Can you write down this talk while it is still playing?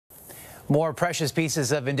More precious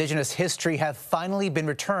pieces of Indigenous history have finally been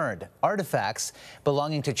returned. Artifacts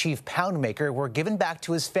belonging to Chief Poundmaker were given back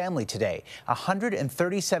to his family today,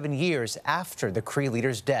 137 years after the Cree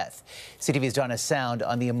leader's death. CTV's Donna Sound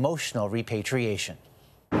on the emotional repatriation.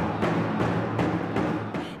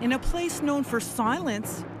 In a place known for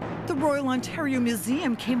silence, the Royal Ontario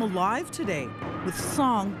Museum came alive today with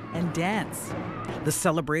song and dance. The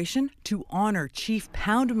celebration to honor Chief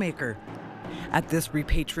Poundmaker. At this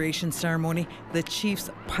repatriation ceremony, the chief's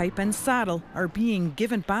pipe and saddle are being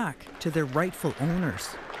given back to their rightful owners.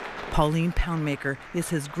 Pauline Poundmaker is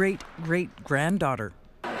his great-great-granddaughter.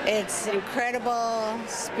 It's an incredible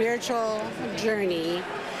spiritual journey,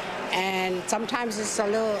 and sometimes it's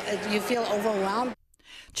you feel overwhelmed.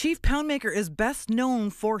 Chief Poundmaker is best known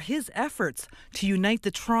for his efforts to unite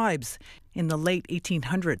the tribes in the late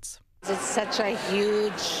 1800s. It's such a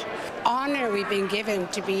huge honor we've been given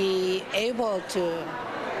to be able to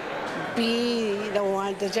be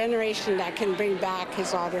the generation that can bring back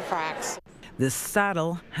his artifacts. This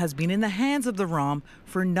saddle has been in the hands of the Rom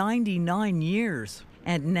for 99 years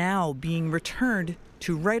and now being returned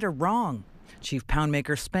to right a wrong. Chief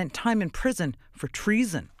Poundmaker spent time in prison for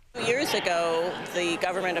treason. Years ago, the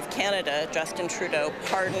government of Canada, Justin Trudeau,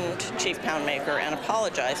 pardoned Chief Poundmaker and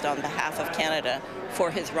apologized on behalf of Canada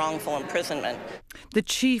for his wrongful imprisonment. The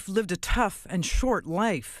chief lived a tough and short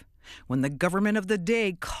life when the government of the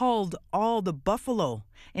day culled all the buffalo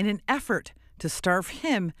in an effort to starve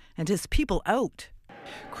him and his people out.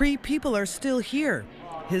 Cree people are still here,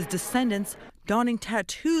 his descendants donning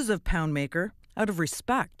tattoos of Poundmaker out of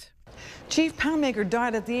respect. Chief Poundmaker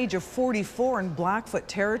died at the age of 44 in Blackfoot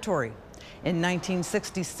territory. In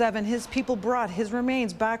 1967, his people brought his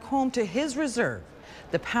remains back home to his reserve,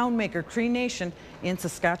 the Poundmaker Cree Nation in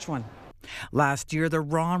Saskatchewan. Last year, the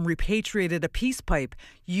ROM repatriated a peace pipe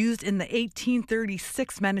used in the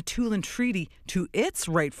 1836 Manitoulin Treaty to its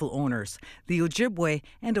rightful owners, the Ojibwe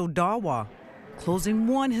and Odawa, closing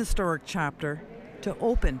one historic chapter to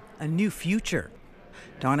open a new future.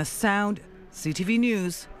 Donna Sound, CTV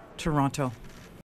News, Toronto.